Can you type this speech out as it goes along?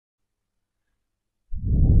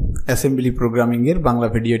Assembly programming এর Bangla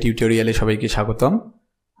video টিউটোরিয়ালে সবাইকে স্বাগতম।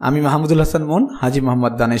 আমি মাহমুদুল হাসান মন, হাজী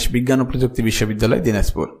মোহাম্মদ দানেশ বিজ্ঞান ও প্রযুক্তি বিশ্ববিদ্যালয়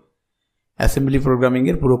দিনাজপুর। অ্যাসেম্বলি প্রোগ্রামিং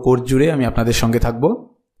এর পুরো কোর্স জুড়ে আমি আপনাদের সঙ্গে থাকব।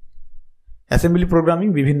 অ্যাসেম্বলি প্রোগ্রামিং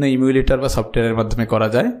বিভিন্ন ইমুলেটর বা সফটওয়্যারের মাধ্যমে করা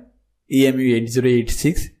যায়।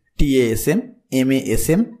 emu8086, TASM,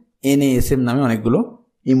 MASM, NASM নামে অনেকগুলো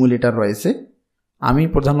ইমুলেটর রয়েছে। আমি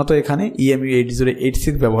প্রধানত এখানে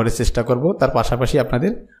emu8086 ব্যবহারের চেষ্টা করব। তার পাশাপাশি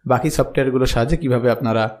আপনাদের বাকি সফটওয়্যারগুলোর সাহায্যে কিভাবে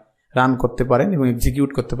আপনারা রান করতে পারেন এবং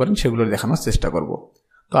এক্সিকিউট করতে পারেন সেগুলো দেখানোর চেষ্টা করব।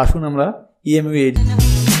 তো আসুন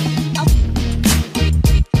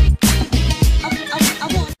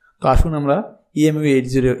আমরা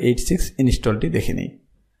emu8086 ইনস্টলটি দেখে নিই।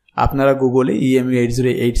 আপনারা গুগলে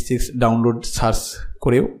emu8086 ডাউনলোড সার্চ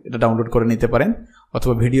করেও এটা ডাউনলোড করে নিতে পারেন,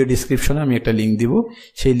 অথবা ভিডিও ডিসক্রিপশনে আমি একটা লিঙ্ক দিব,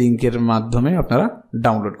 সেই লিঙ্কের মাধ্যমে আপনারা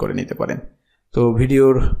ডাউনলোড করে নিতে পারেন। তো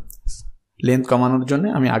ভিডিওর লেন্থ কমানোর জন্য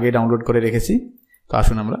আমি আগে ডাউনলোড করে রেখেছি। তো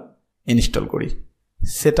আসুন আমরা ইনস্টল করি।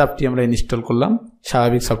 সেট আপটি আমরা ইনস্টল করলাম।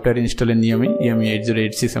 স্বাভাবিক সফটওয়্যার ইনস্টলের নিয়মে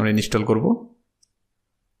emu8086 আমরা ইনস্টল করব।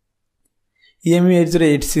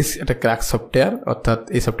 emu8086 একটা ক্র্যাক সফটওয়্যার, অর্থাৎ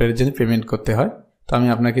এই সফটওয়্যারের জন্য পেমেন্ট করতে হয়। তো আমি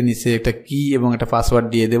আপনাকে নিচে একটা কি এবং একটা পাসওয়ার্ড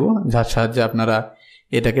দিয়ে দেবো, যার সাহায্যে আপনারা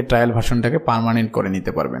এটাকে ট্রায়াল ভার্সনটাকে পার্মানেন্ট করে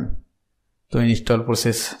নিতে পারবেন। তো ইনস্টল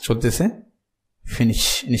প্রসেস চলতেছে, ফিনিশ,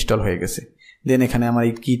 ইনস্টল হয়ে গেছে। দেন এখানে আমার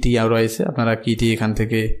এই কিটি রয়েছে, আপনারা কিটি এখান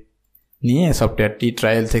থেকে নিয়ে সফটওয়্যারটি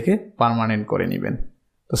ট্রায়াল থেকে পার্মানেন্ট করে নেবেন।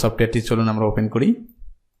 তো সফটওয়্যারটি চলুন আমরা ওপেন করি।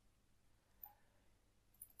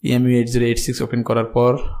 emu8086 ওপেন করার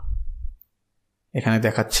পর এখানে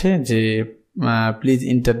দেখাচ্ছে যে প্লিজ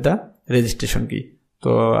এন্টার দ্য রেজিস্ট্রেশন কি।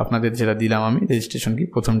 তো আপনাদের যেটা দিলাম আমি রেজিস্ট্রেশন কি,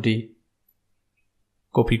 প্রথমটি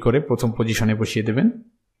কপি করে প্রথম পজিশনে বসিয়ে দেবেন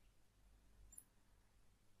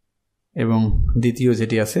এবং দ্বিতীয়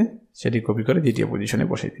যেটি আছে সেটি কপি করে দ্বিতীয় পজিশনে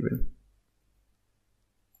বসিয়ে দিবেন।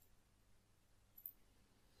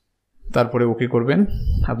 তারপরে ওকে করবেন।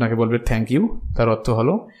 আপনাকে বলবে থ্যাংক ইউ। তার অর্থ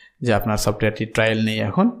হলো যে আপনার সফটওয়্যারটি ট্রায়াল নেই,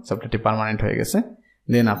 এখন সফটওয়্যারটি পার্মানেন্ট হয়ে গেছে।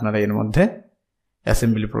 দেন আপনারা এর মধ্যে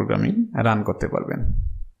অ্যাসেম্বলি প্রোগ্রামিং রান করতে পারবেন।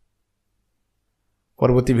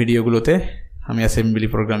 পরবর্তী ভিডিওগুলোতে আমি অ্যাসেম্বলি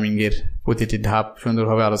প্রোগ্রামিংয়ের প্রতিটি ধাপ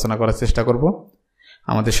সুন্দরভাবে আলোচনা করার চেষ্টা করব।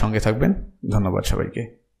 আমাদের সঙ্গে থাকবেন। ধন্যবাদ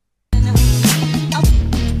সবাইকে।